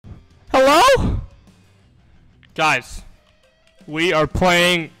Hello? Guys, we are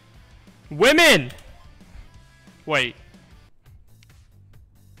playing women. Wait.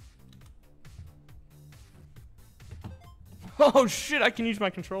 Oh shit, I can use my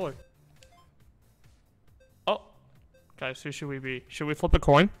controller. Oh. Guys, who should we be? Should we flip a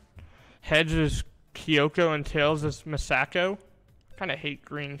coin? Heads is Kyoko and tails is Misako. I kinda hate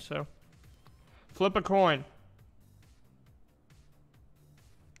green, so. Flip a coin.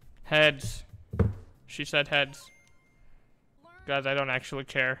 Heads. She said heads. Guys, I don't actually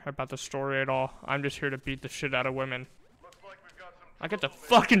care about the story at all. I'm just here to beat the shit out of women. I get to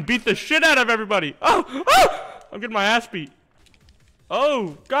fucking beat the shit out of everybody. Oh! Oh! I'm getting my ass beat.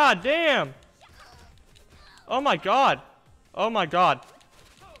 Oh, god damn. Oh my god. Oh my god.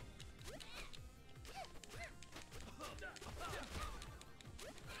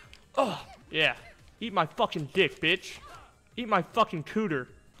 Oh, yeah. Eat my fucking dick, bitch. Eat my fucking cooter.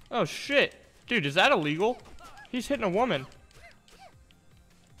 Oh shit. Dude, is that illegal? He's hitting a woman.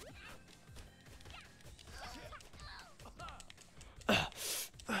 I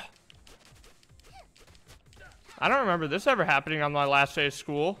don't remember this ever happening on my last day of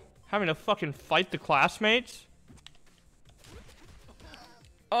school. Having to fucking fight the classmates.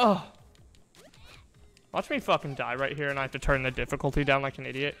 Ugh. Watch me fucking die right here and I have to turn the difficulty down like an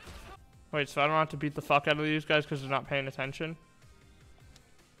idiot. Wait, so I don't have to beat the fuck out of these guys because they're not paying attention?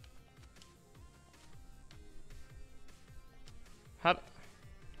 How?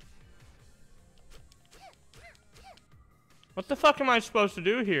 What the fuck am I supposed to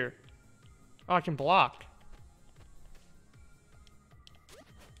do here? Oh, I can block.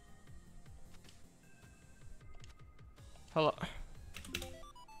 Hello.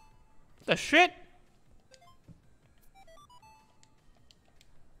 The shit?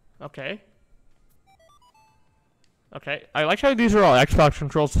 Okay. Okay. I like how these are all Xbox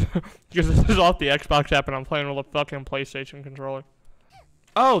controls because this is off the Xbox app and I'm playing with a fucking PlayStation controller.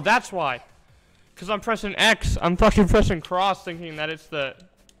 Oh, that's why. Because I'm pressing X. I'm fucking pressing cross thinking that it's the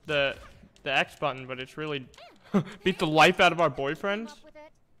X button, but it's really beat the life out of our boyfriends.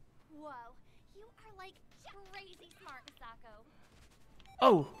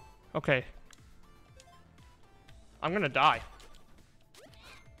 Oh, okay. I'm gonna die.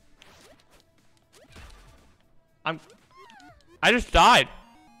 I just died.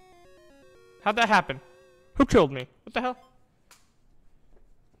 How'd that happen? Who killed me? What the hell?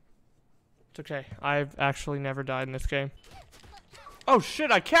 It's okay. I've actually never died in this game. Oh shit,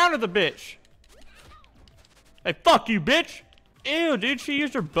 I countered the bitch! Hey, fuck you, bitch! Ew, dude, she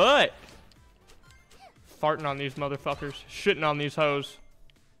used her butt. Farting on these motherfuckers. Shitting on these hoes.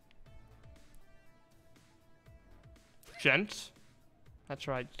 Gents? That's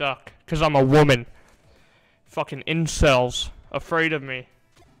right, duck. Because I'm a woman. Fucking incels. Afraid of me.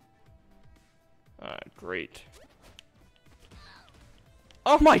 Great.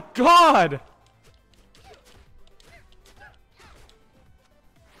 Oh my god!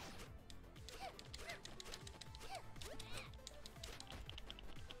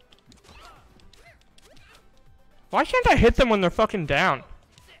 Why can't I hit them when they're fucking down?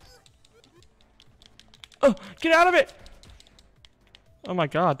 Oh, get out of it! Oh my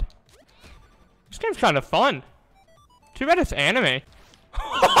god. This game's kind of fun. Too bad it's anime.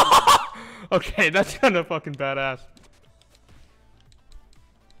 Okay, that's kind of fucking badass.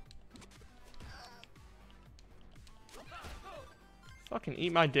 Fucking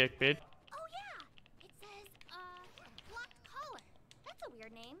eat my dick, bitch. Oh yeah! It says, blocked collar. That's a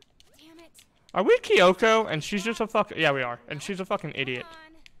weird name. Damn it. Are we Kyoko? And she's just a fucking... Yeah, we are. And she's a fucking idiot.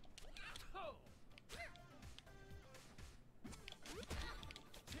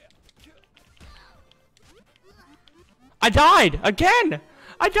 I died! Again!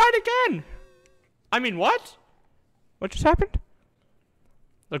 I died again! I mean, what? What just happened?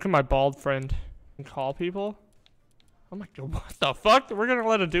 Look at my bald friend. And call people? Oh my god, what the fuck? We're gonna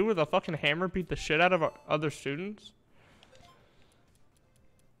let a dude with a fucking hammer beat the shit out of our other students?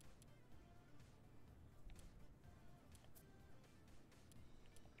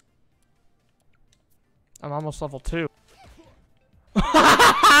 I'm almost level 2.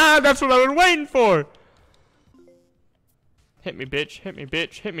 That's what I've been waiting for! Hit me, bitch. Hit me,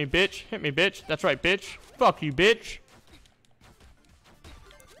 bitch. Hit me, bitch. Hit me, bitch. That's right, bitch. Fuck you, bitch.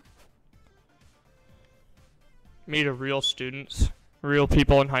 Meet a real students. Real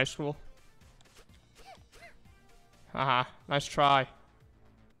people in high school. Haha. Nice try.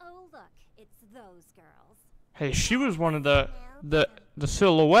 Oh look, it's those girls. Hey, she was one of the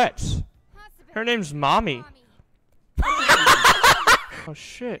silhouettes. Her name's Mommy. Oh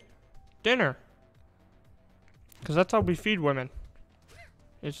shit. Dinner. Because that's how we feed women.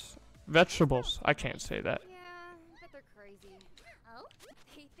 It's Vegetables. I can't say that. Yeah, but they're crazy. Oh?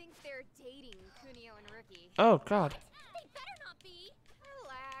 They think they're dating Kunio and Rookie. Oh, God. They better not be.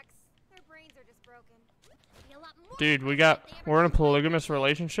 Relax. Their brains are just broken. Be a lot more Dude, if they ever we're in a polygamous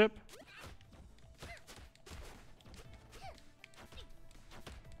relationship?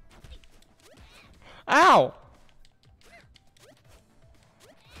 Ow!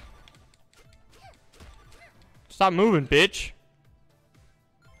 Stop moving, bitch.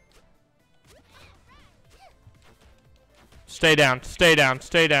 Stay down, stay down,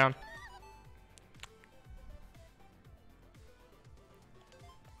 stay down.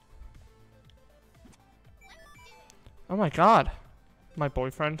 Oh my God. My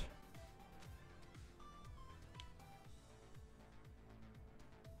boyfriend.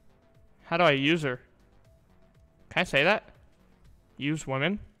 How do I use her? Can I say that? Use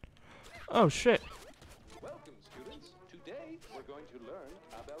women? Oh shit. Welcome, students. Today we're going to learn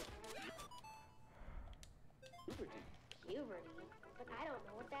about puberty. Puberty? But I don't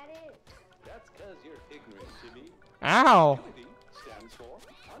know what that is. That's because you're ignorant, Timmy. Ow. Puberty stands for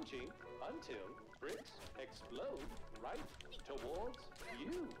punching until bricks explode right towards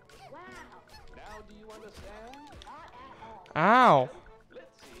you. Wow, Now do you understand? not at all. Ow.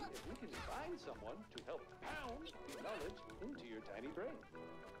 Let's see if we can find someone to help pound the knowledge into your tiny brain.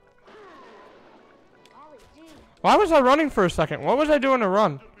 Ollie, dude, Why was I running for a second? What was I doing to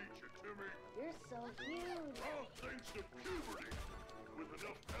run? you're so huge.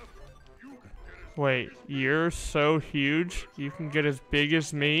 Wait, you're so huge, you can get as big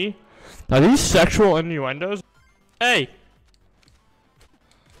as me? Are these sexual innuendos? Hey!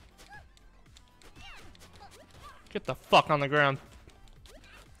 Get the fuck on the ground.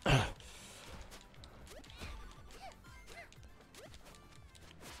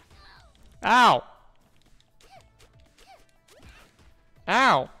 Ow!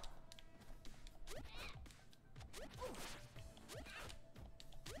 Ow!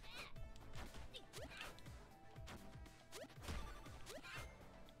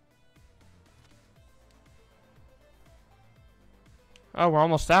 Oh, we're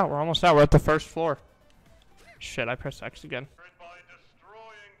almost out. We're almost out. We're at the first floor. Shit, I pressed X again.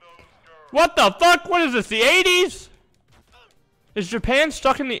 What the fuck? What is this? The 80s? Is Japan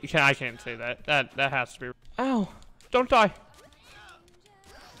stuck in the... I can't say that. That has to be... Ow. Don't die.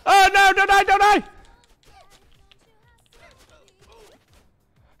 Oh, no. Don't die. Don't die.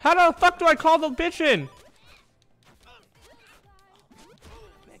 How the fuck do I call the bitch in?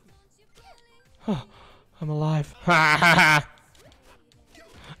 I'm alive. Ha ha ha.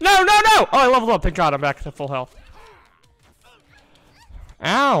 No, no, no! Oh, I leveled up. Thank God, I'm back to full health.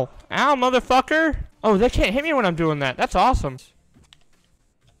 Ow. Ow, motherfucker. Oh, they can't hit me when I'm doing that. That's awesome.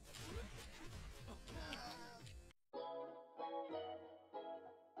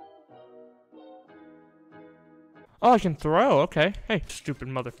 Oh, I can throw. Okay. Hey, stupid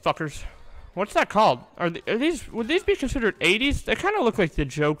motherfuckers. What's that called? Would these be considered 80s? They kind of look like the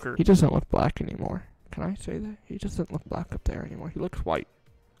Joker. He doesn't look black anymore. Can I say that? He doesn't look black up there anymore. He looks white.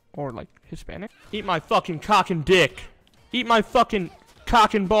 Or like Hispanic. Eat my fucking cock and dick. Eat my fucking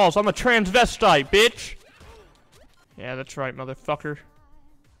cock and balls. I'm a transvestite, bitch. Yeah, that's right, motherfucker.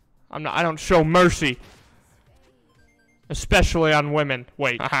 I don't show mercy. Especially on women.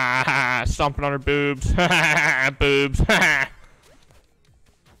 Wait. Stomping on her boobs. Boobs.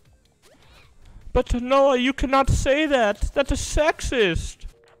 But Noah, you cannot say that. That's a sexist.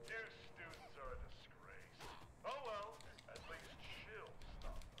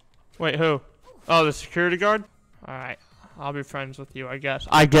 Wait, who? Oh, the security guard? Alright. I'll be friends with you, I guess.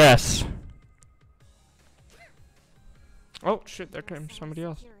 I guess. Oh, shit, there came somebody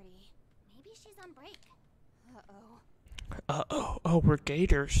else. Maybe she's on break. Uh-oh. Uh-oh. Oh, we're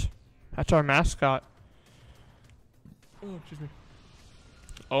gators. That's our mascot. Oh, excuse me.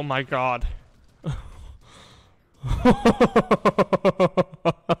 Oh my God.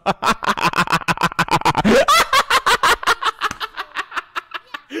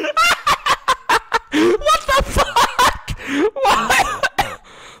 What the fuck? What?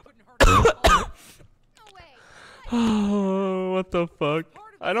 No way. Oh, what the fuck?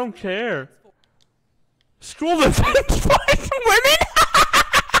 I don't care. School defense fights women?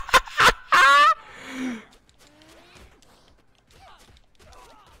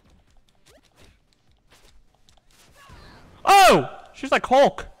 Oh! She's like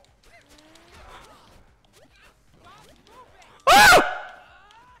Hulk. Oh!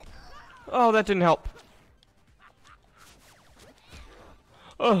 Oh, that didn't help.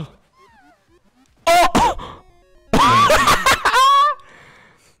 Oh. Oh!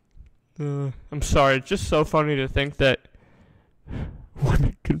 I'm sorry. It's just so funny to think that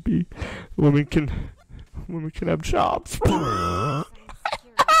women can be. Women can have jobs. Sounds scary. Maybe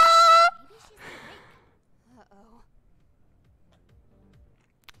she's awake. Uh-oh.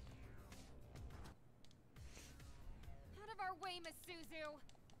 Out of our way, Miss Suzu.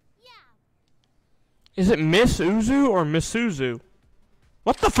 Yeah. Is it Miss Uzu or Miss Suzu?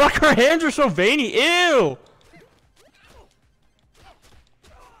 What the fuck? Her hands are so veiny. Ew!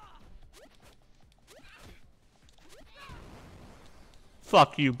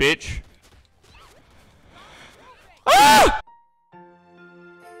 Fuck you, bitch.